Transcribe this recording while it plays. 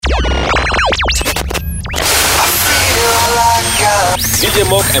DJ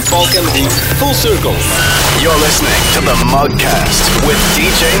Mog en Paul Kennedy, Full Circle. You're listening to the Mugcast with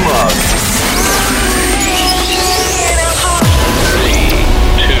DJ Mug. 3,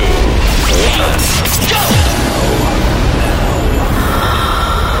 2, 1, go!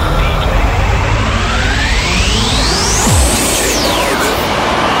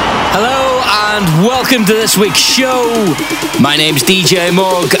 Hello and welcome to this week's show. My name's DJ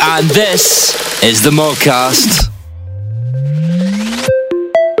Mug and this is the Mugcast.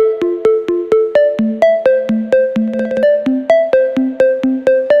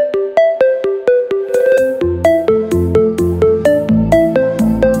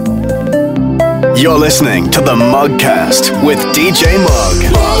 You're listening to the Mugcast with DJ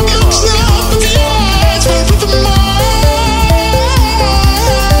Mug.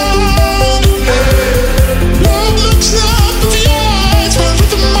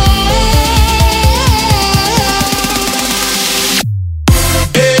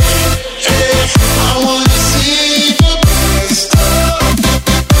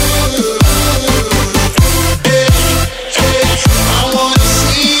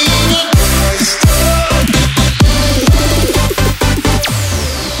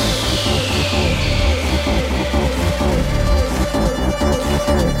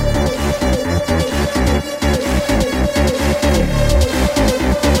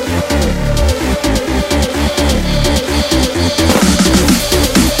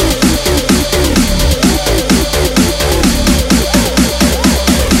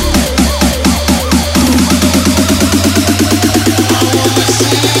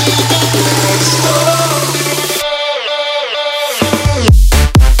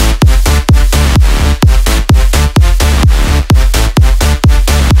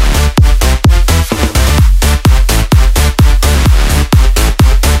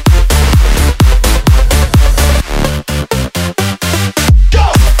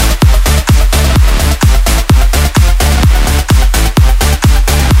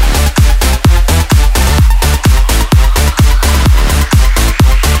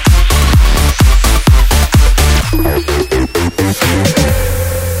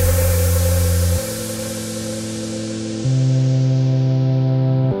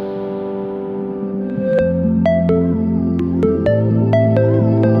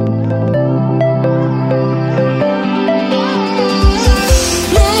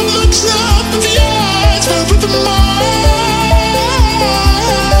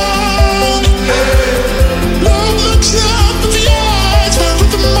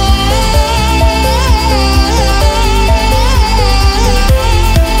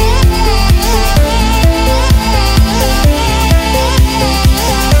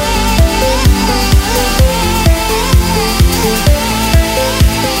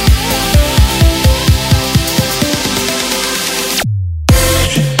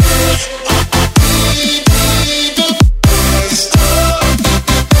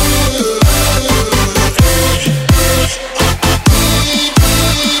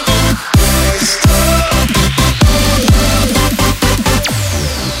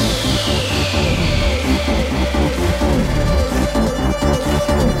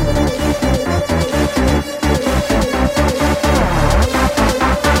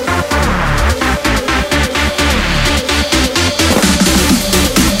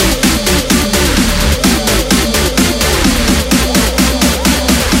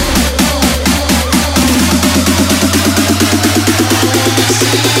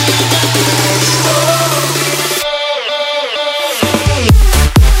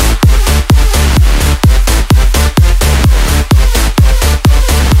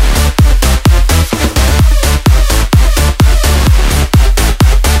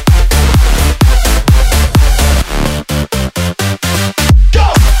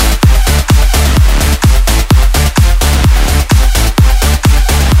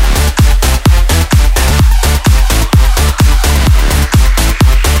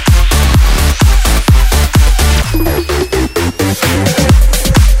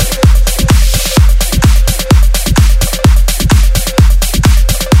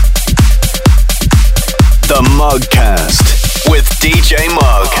 Mugcast with DJ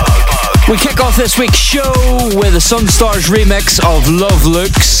Mug. We kick off this week's show with a Sunstars remix of Love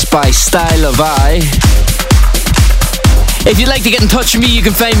Looks by Style of I. If you'd like to get in touch with me, you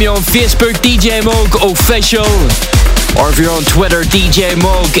can find me on Facebook, DJ Mug Official, or if you're on Twitter, DJ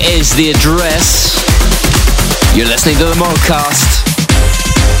Mug is the address. You're listening to the Mugcast.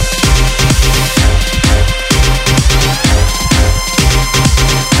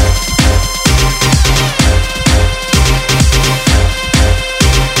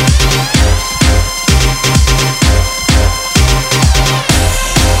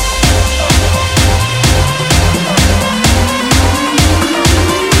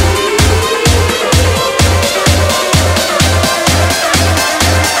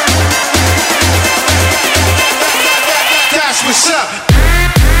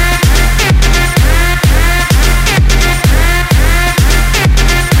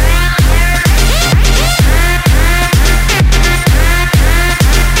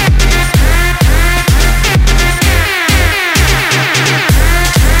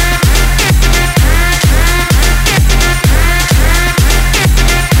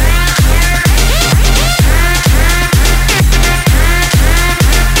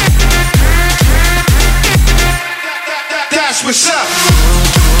 That's what's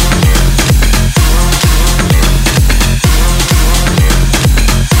up.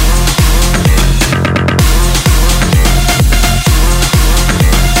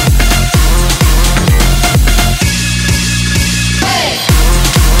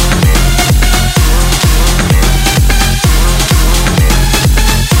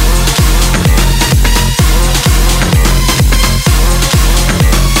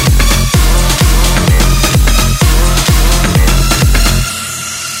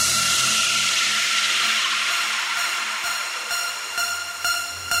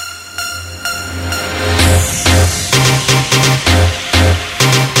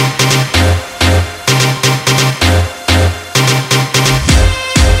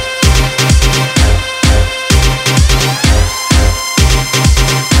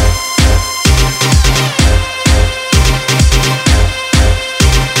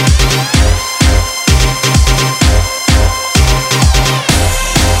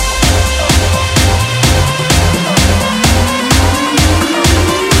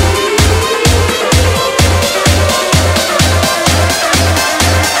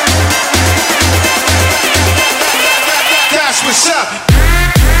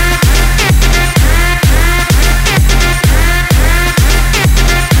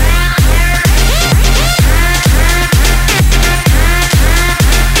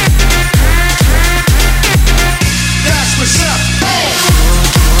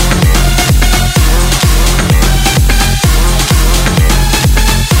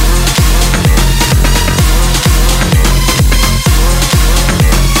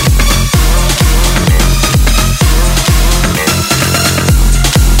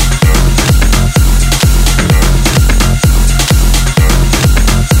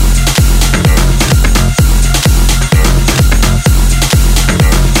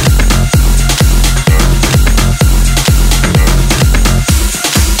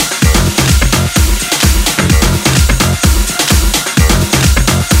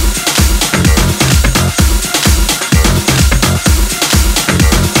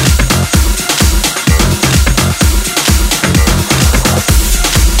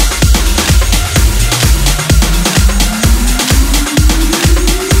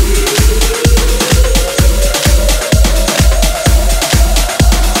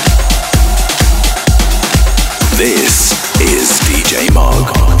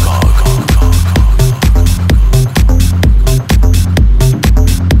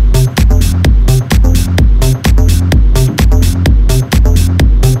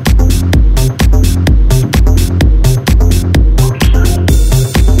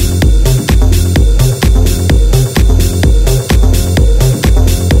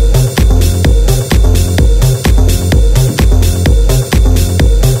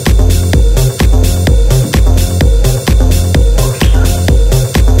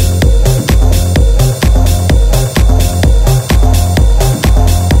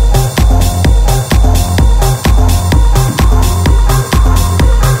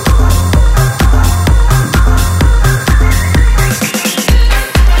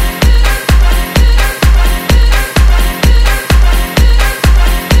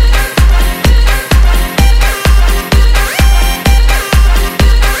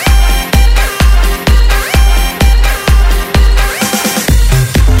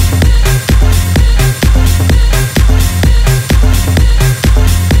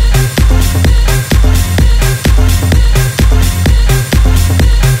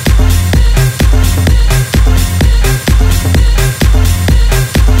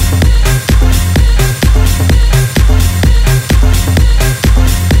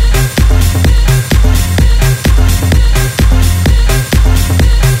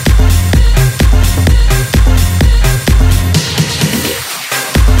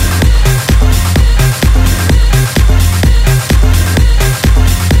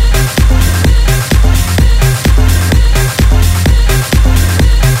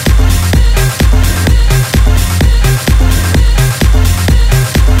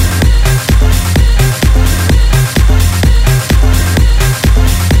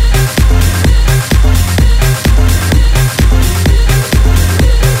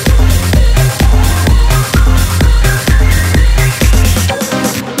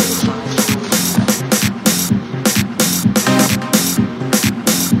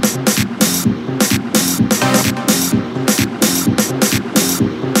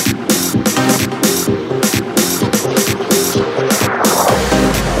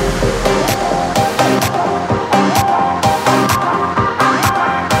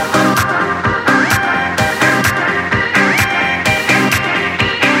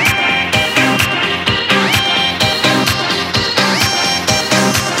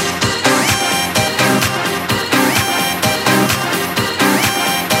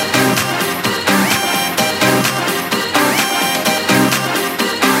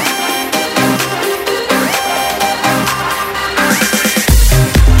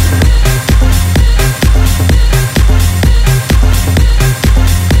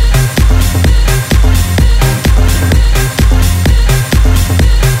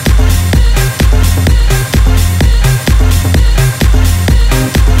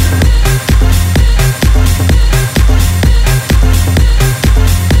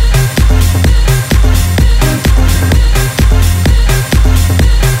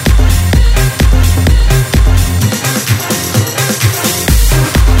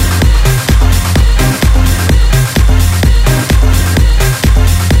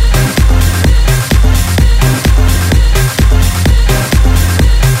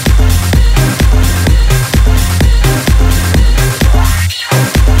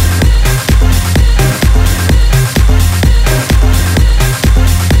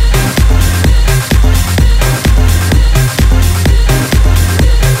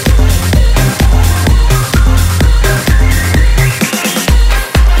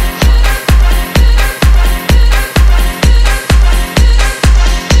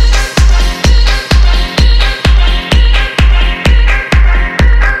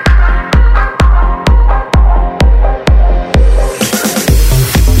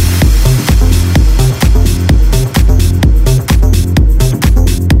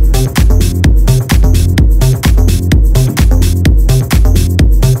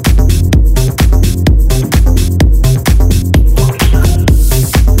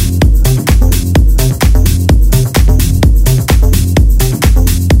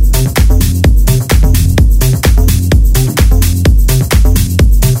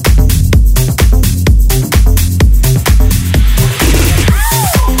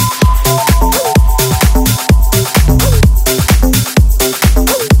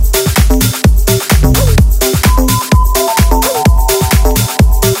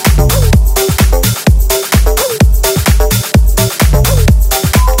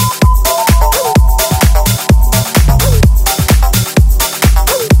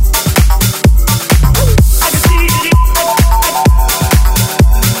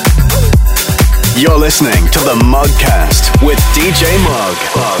 You're listening to the Mugcast with DJ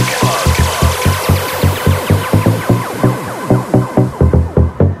Mug.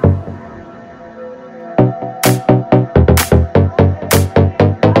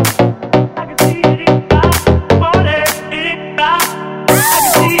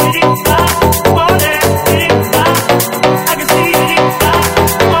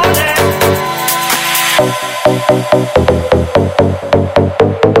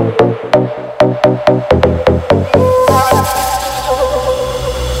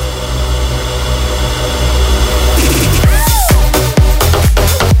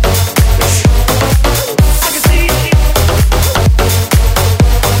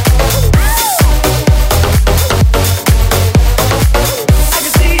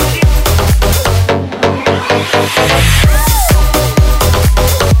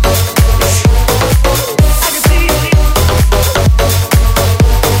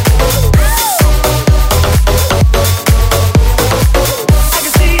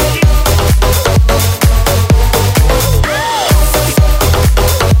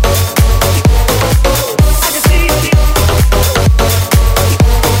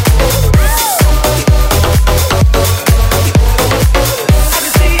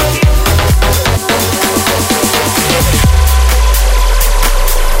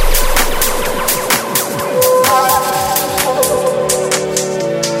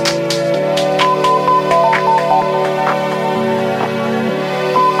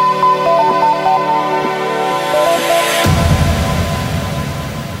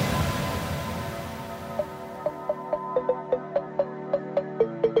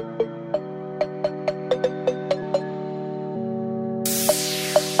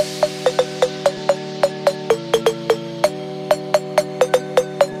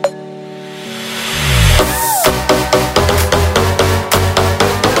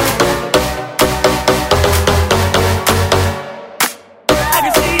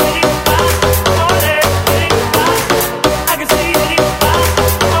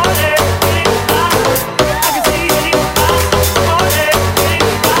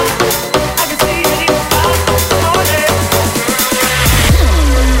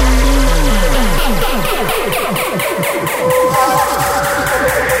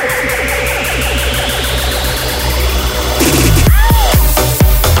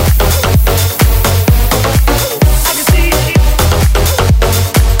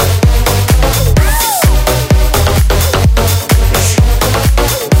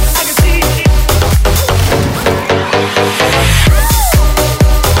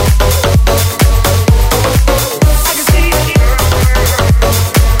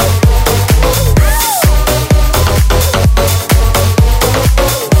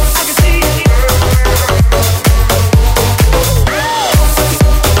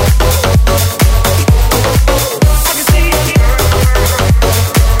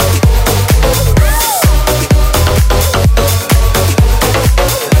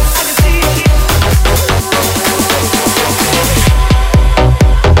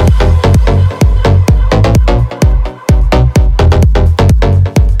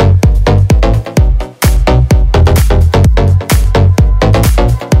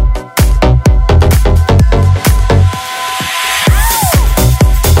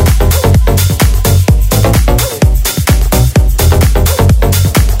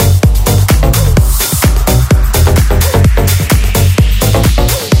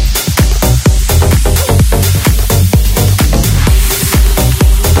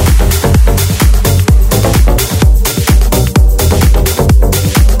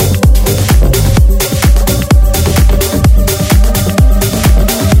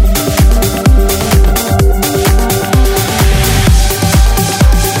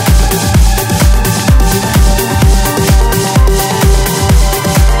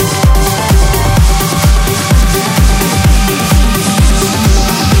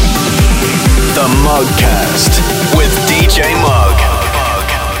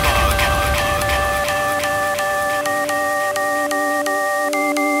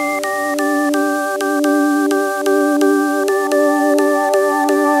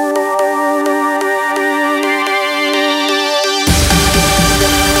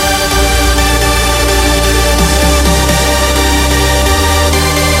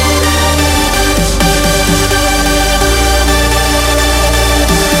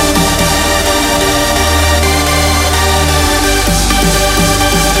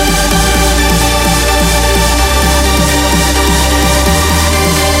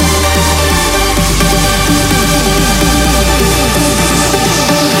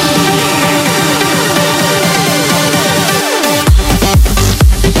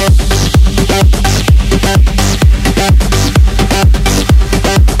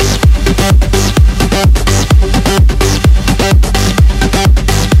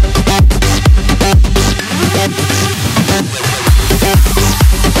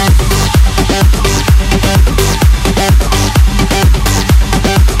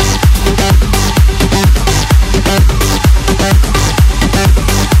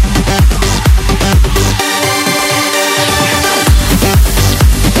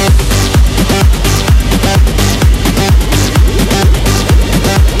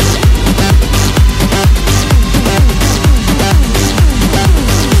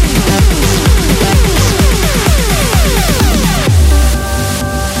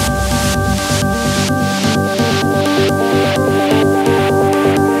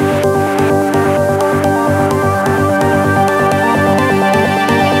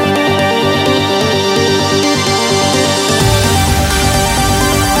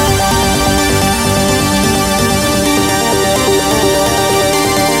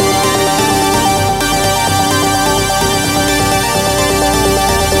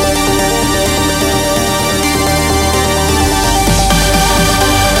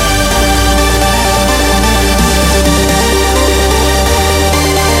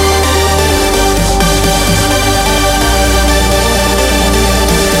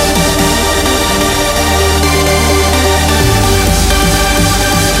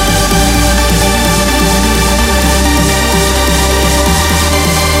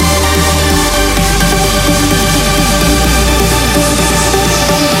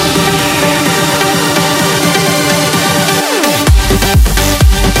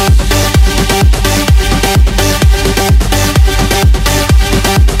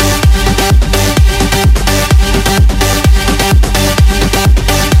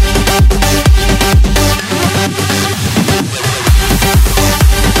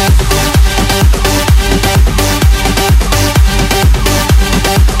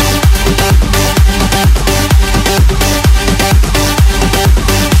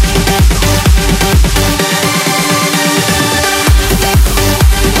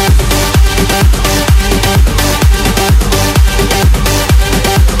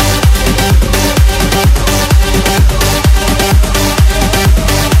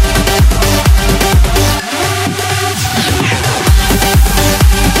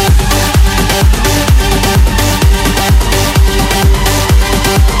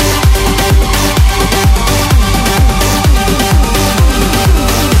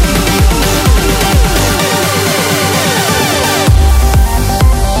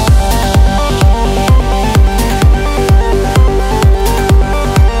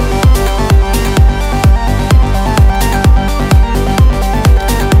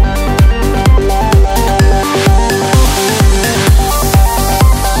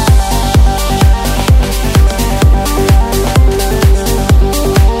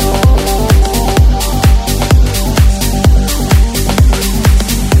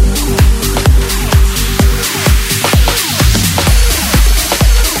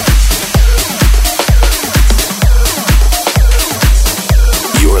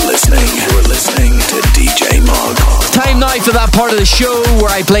 now for that part of the show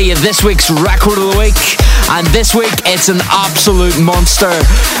where I play you this week's record of the week. And this week, it's an absolute monster.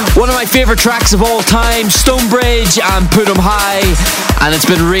 One of my favourite tracks of all time, Stonebridge and Put 'Em High. And it's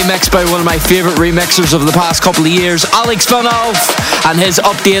been remixed by one of my favourite remixers of the past couple of years, Alex Van Alf, and his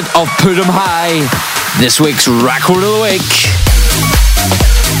update of Put 'Em High. This week's record of the week.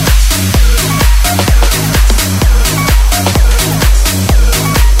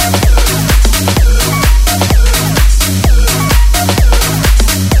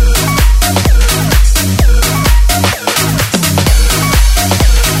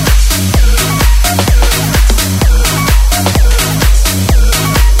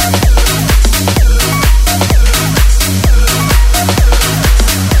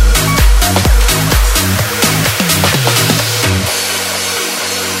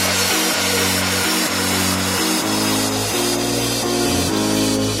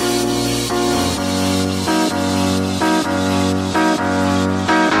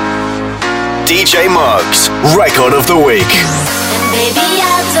 DJ Muggs, record of the week. And baby,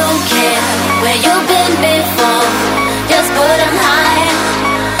 I don't care where you've been before. Just put 'em high,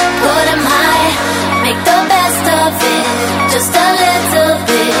 put 'em high. Make the best of it, just a little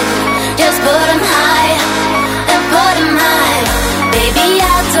bit. Just put 'em high, and put 'em high. Baby,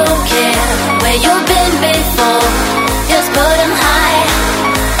 I don't care where you've been before. Just put 'em high,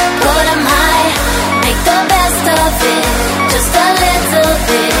 put 'em high. Make the best of it, just a little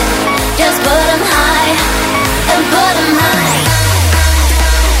bit. Just put 'em high, and put 'em high.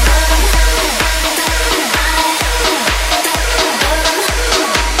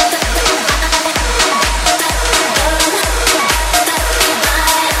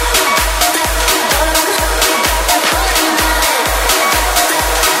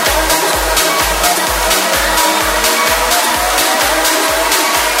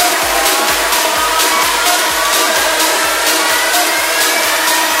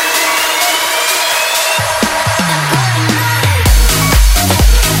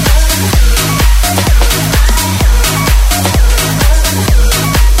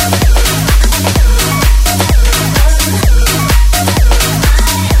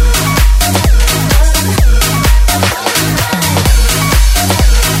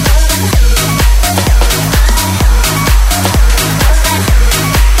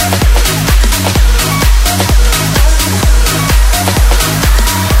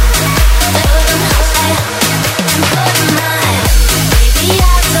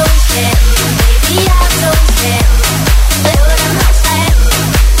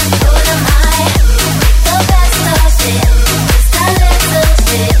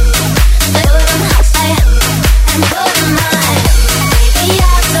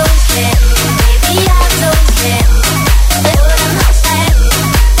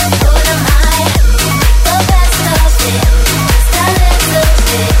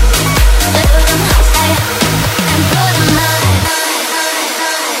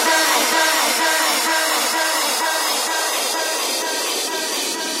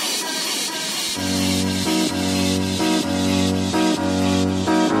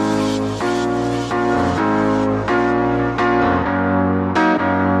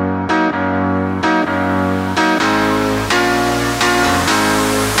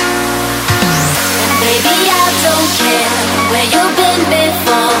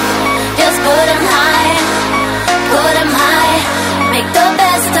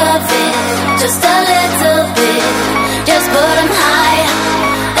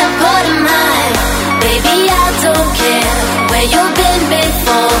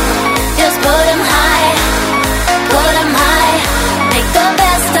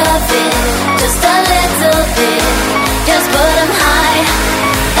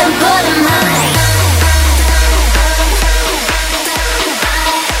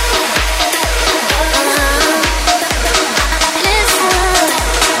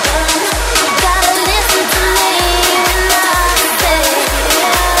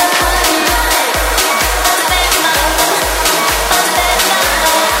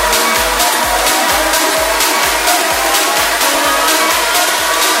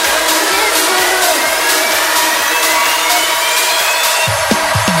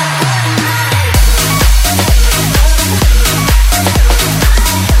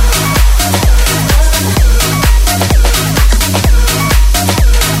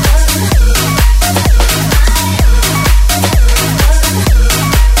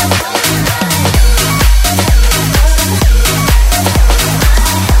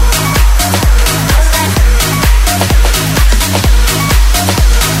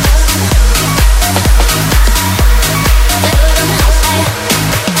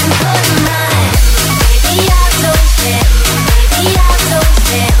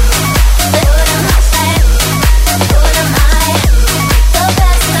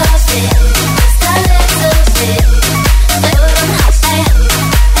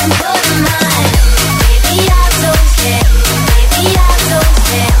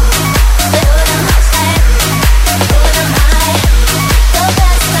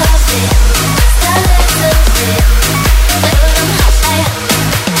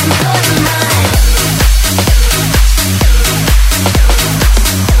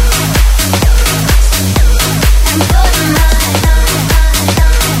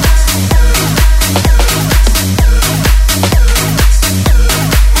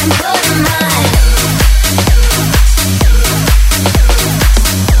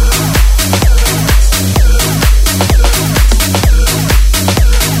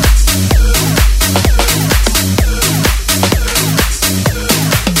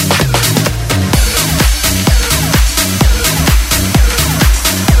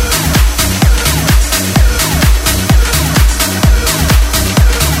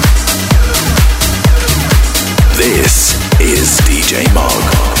 DJ Mog.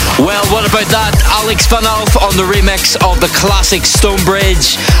 Well, what about that? Alex Van Alf on the remix of the classic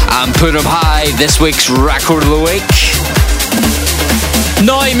Stonebridge and Put 'Em High, this week's Record of the Week.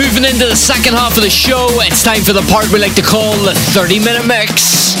 Now, moving into the second half of the show, it's time for the part we like to call the 30-minute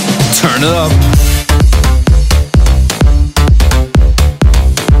mix. Turn it up.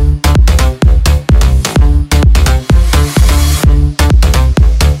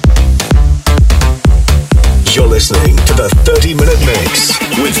 You're listening to the 30-minute mix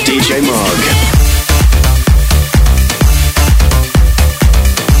with DJ Mog.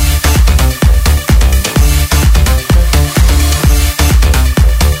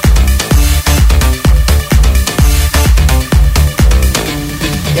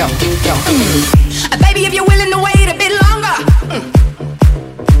 Baby, if you're willing to wait a bit longer,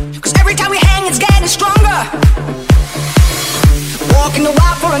 'cause every time we hang it's getting stronger. Walking the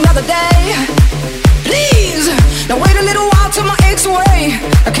wild for another day. Please, now wait a little while till my aches away.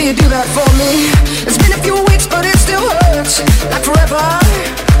 Now can you do that for me? It's been a few weeks but it still hurts like forever.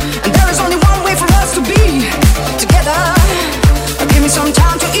 And there is only one way for us to be together. Now give me some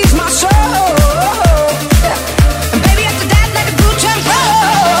time to ease my soul. Yeah. And baby, after that, let the good time roll.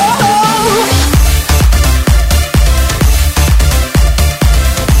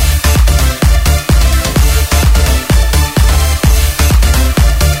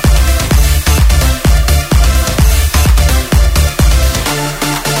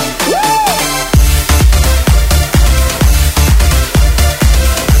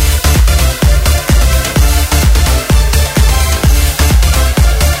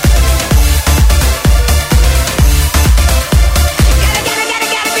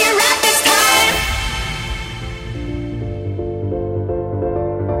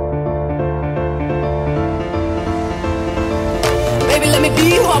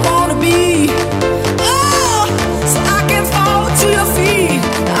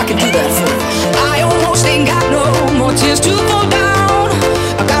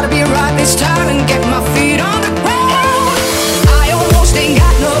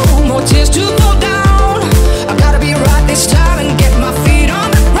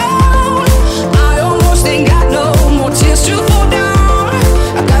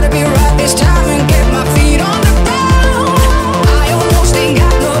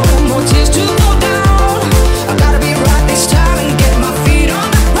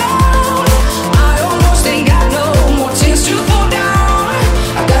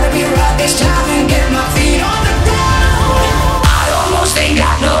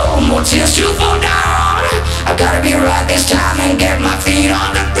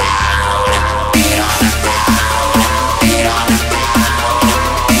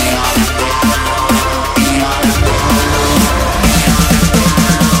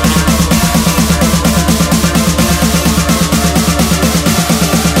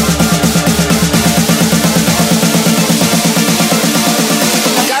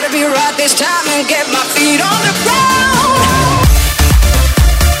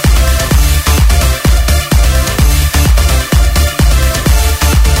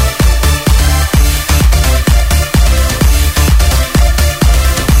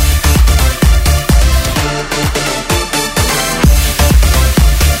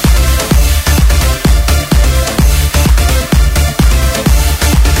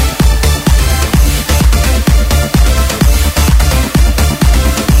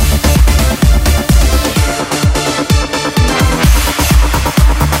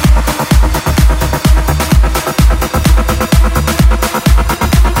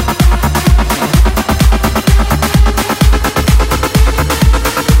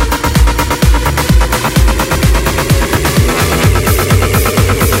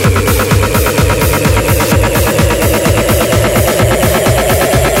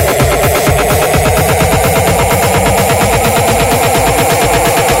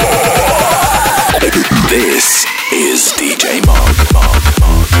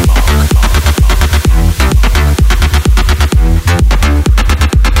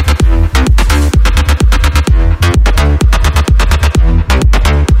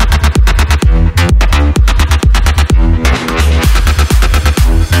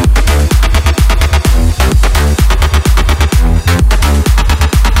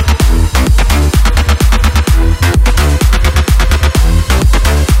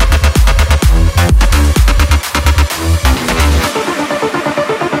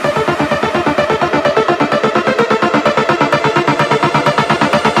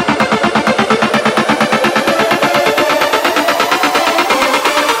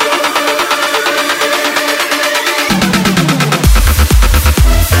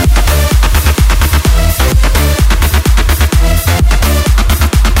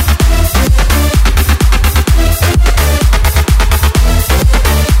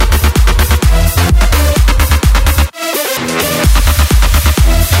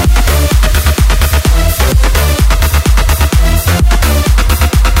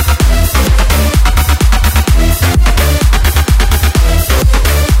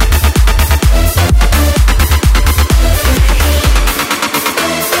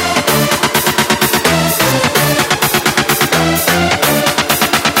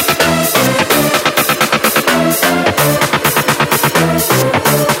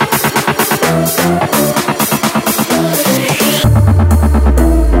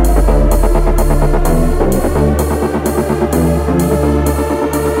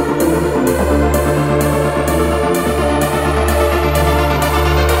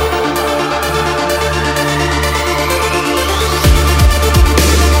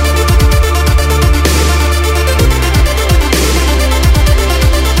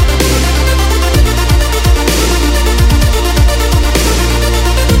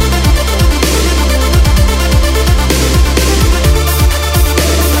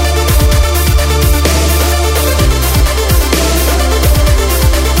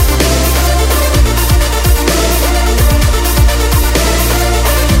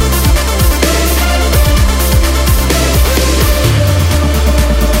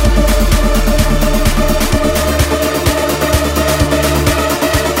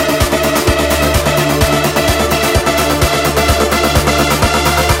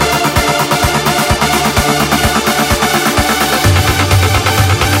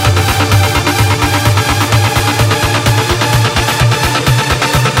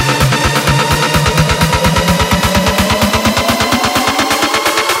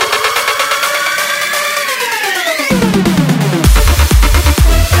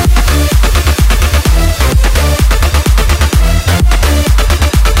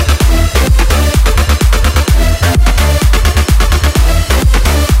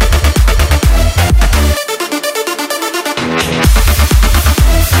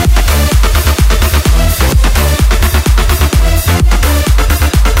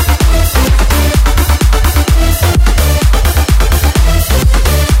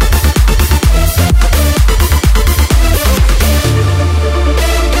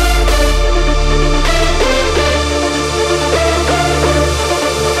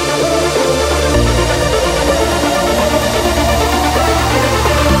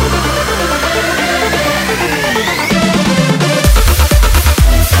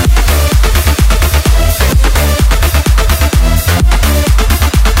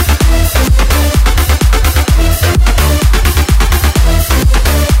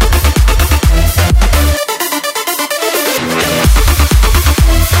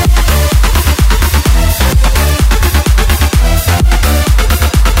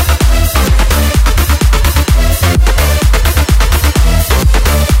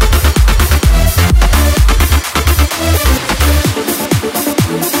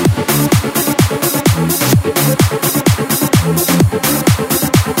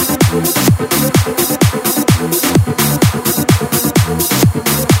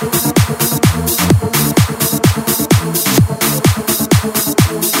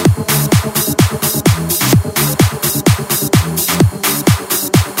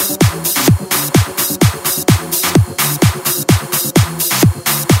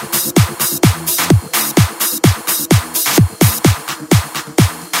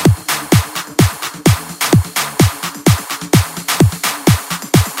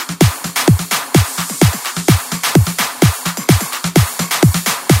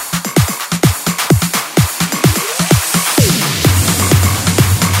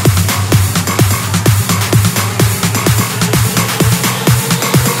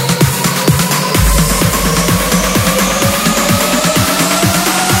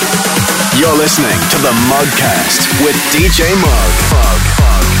 You're listening to the Mugcast with DJ Mug.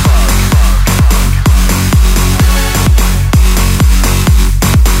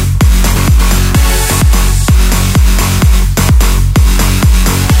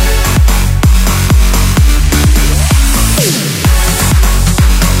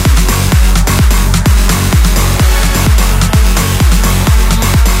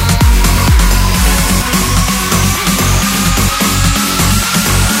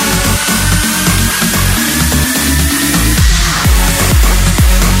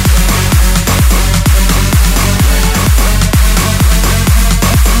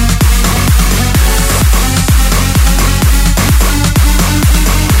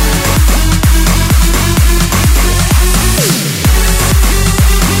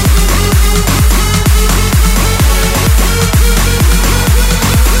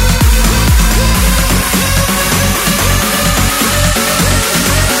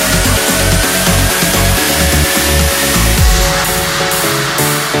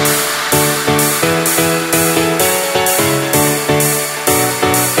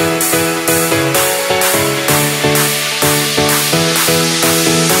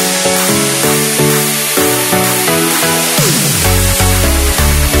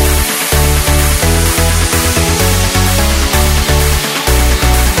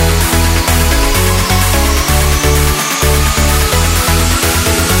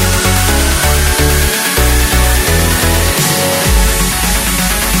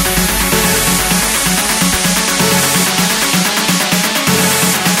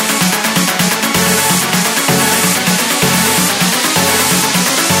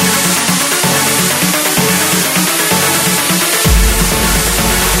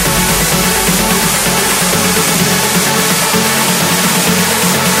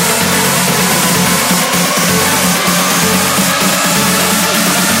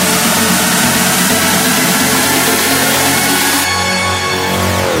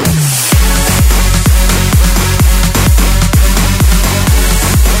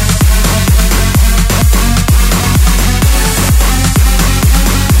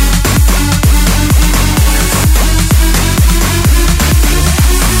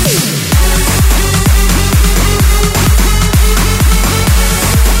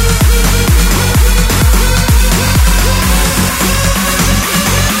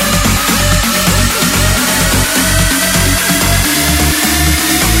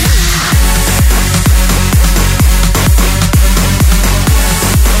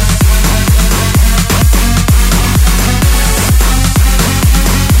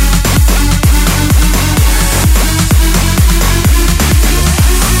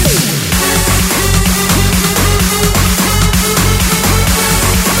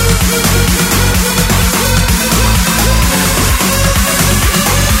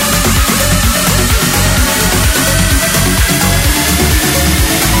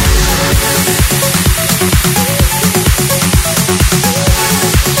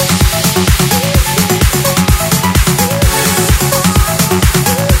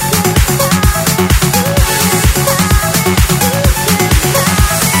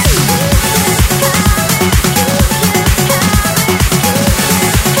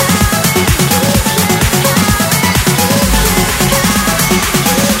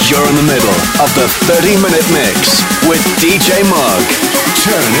 in the middle of the 30-minute mix with DJ Mug.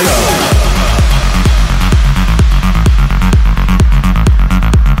 Turn it up.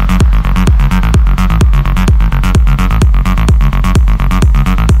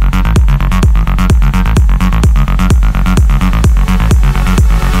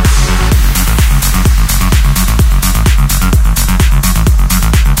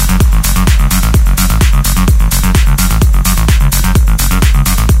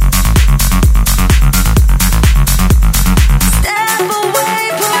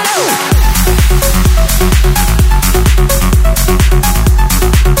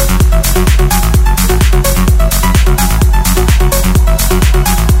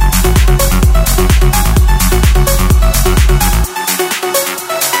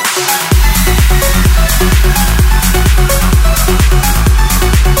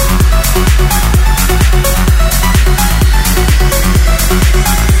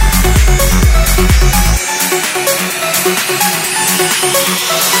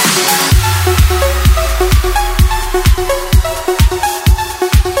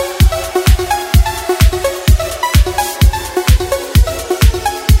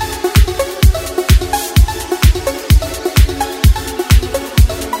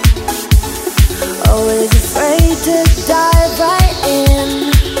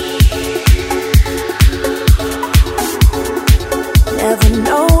 Never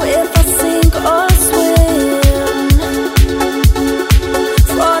know if I'll see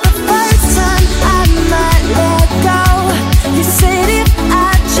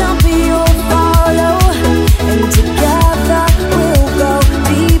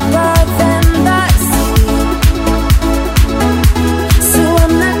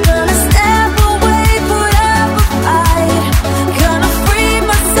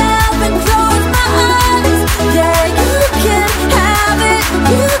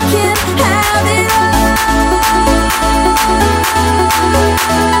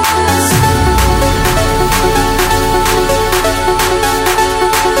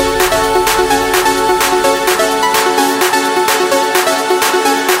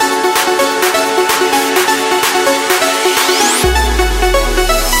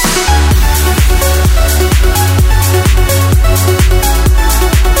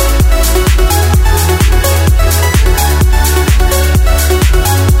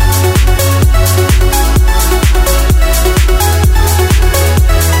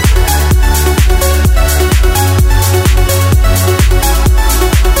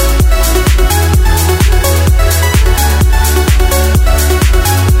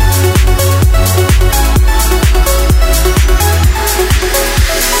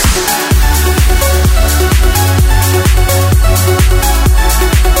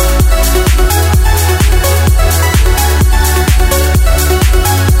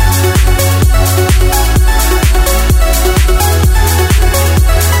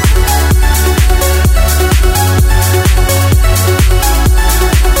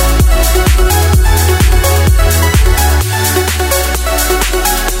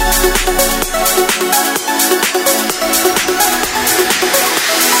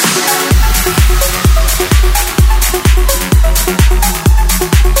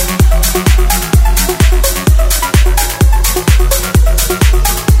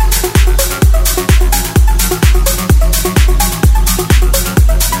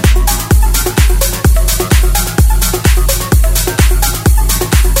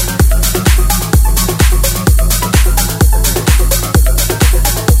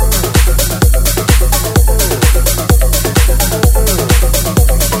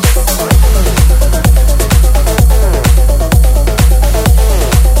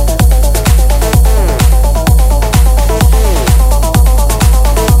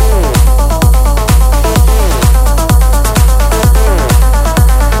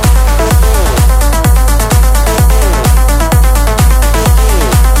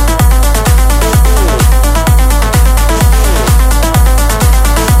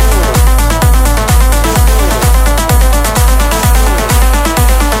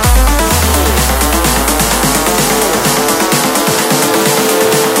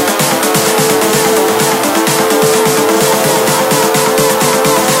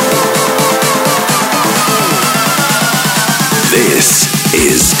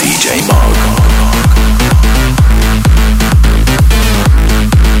DJ Mog.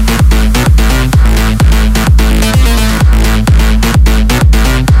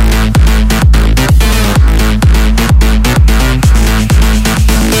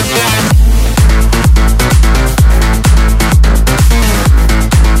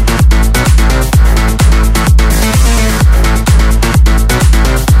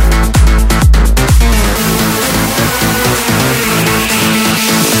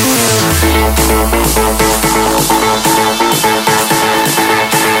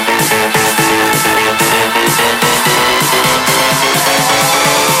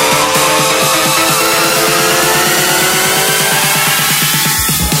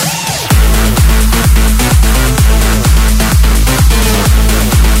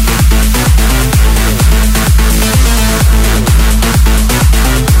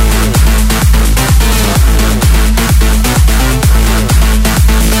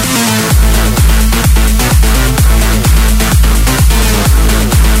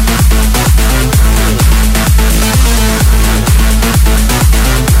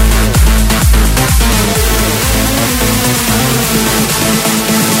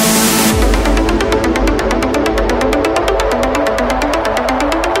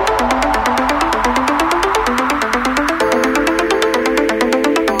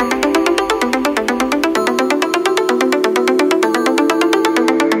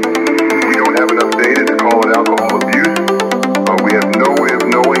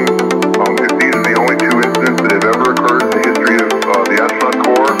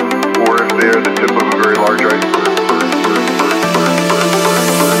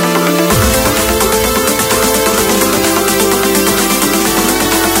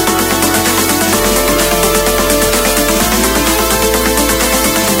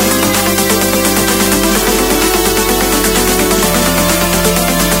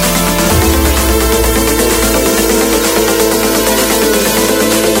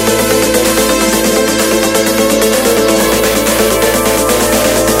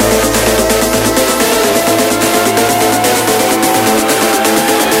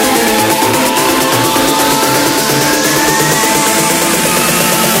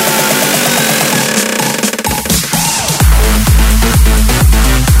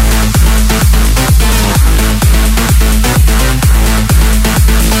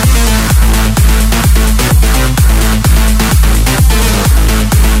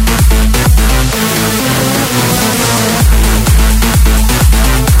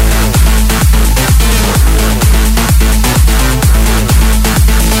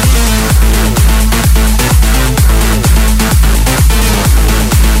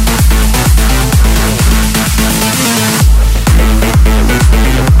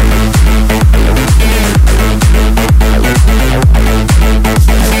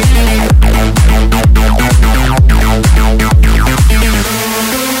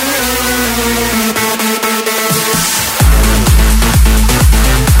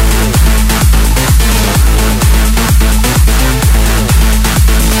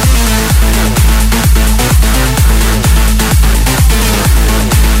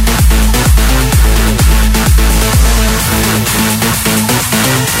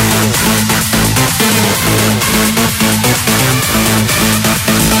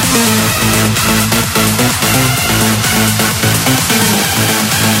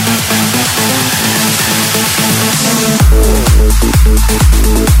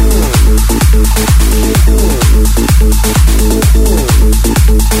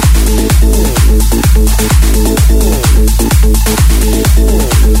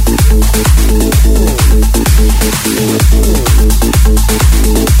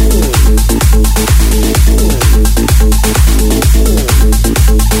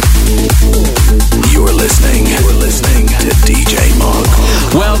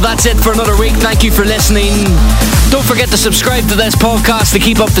 That's it for another week. Thank you for listening. Don't forget to subscribe to this podcast to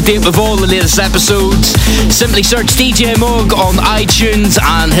keep up to date with all the latest episodes. Simply search DJ Mug on iTunes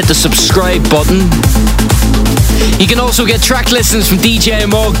and hit the subscribe button. You can also get track listings from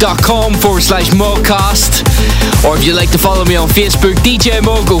djmug.com/mugcast. Or if you'd like to follow me on Facebook, DJ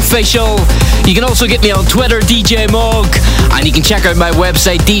Mug Official. You can also get me on Twitter, DJ Mug. And you can check out my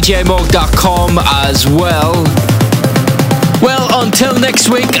website, djmug.com as well. Well, until next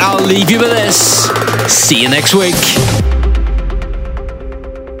week, I'll leave you with this. See you next week.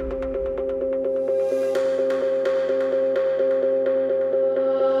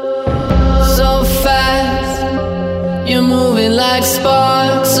 So fast, you're moving like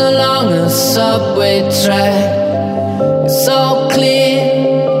sparks along a subway track. It's so clear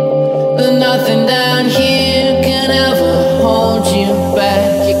that nothing down here can ever hold you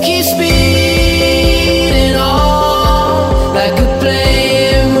back. You keep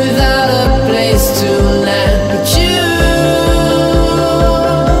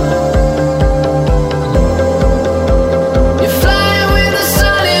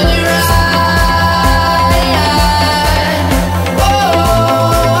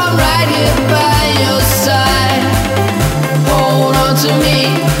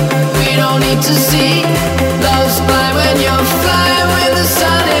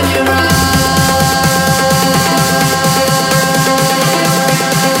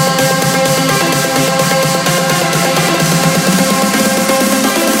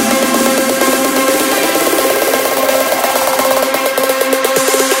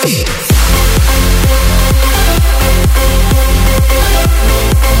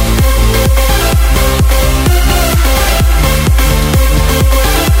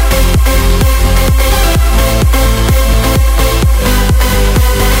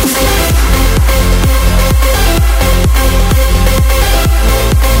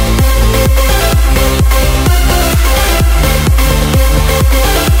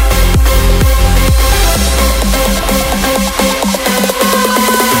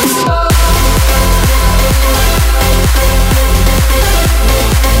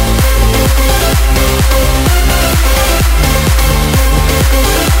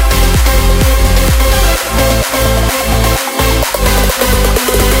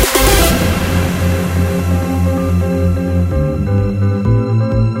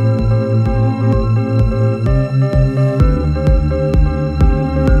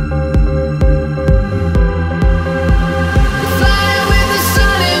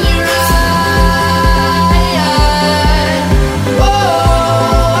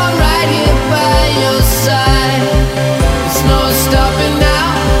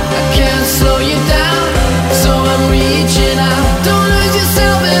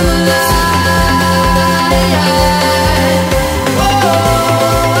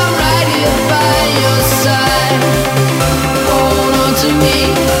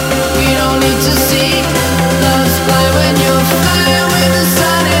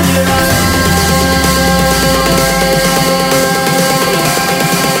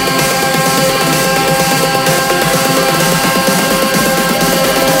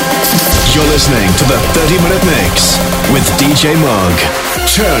listening to the 30-Minute Mix with DJ Mug.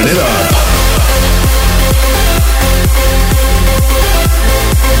 Turn it up.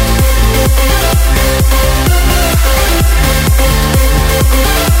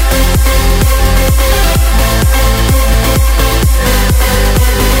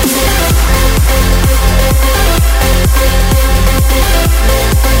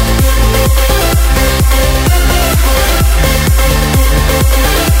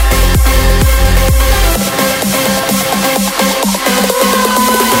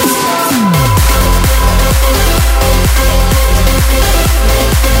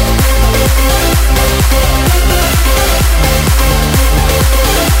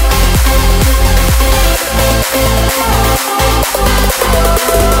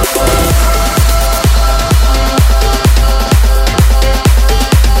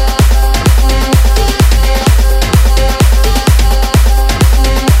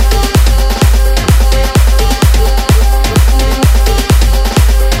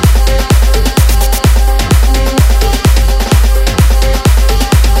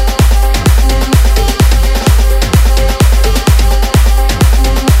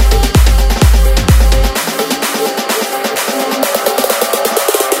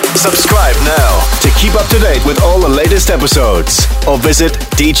 Subscribe now to keep up to date with all the latest episodes, or visit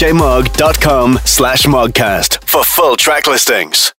djmug.com/mugcast for full track listings.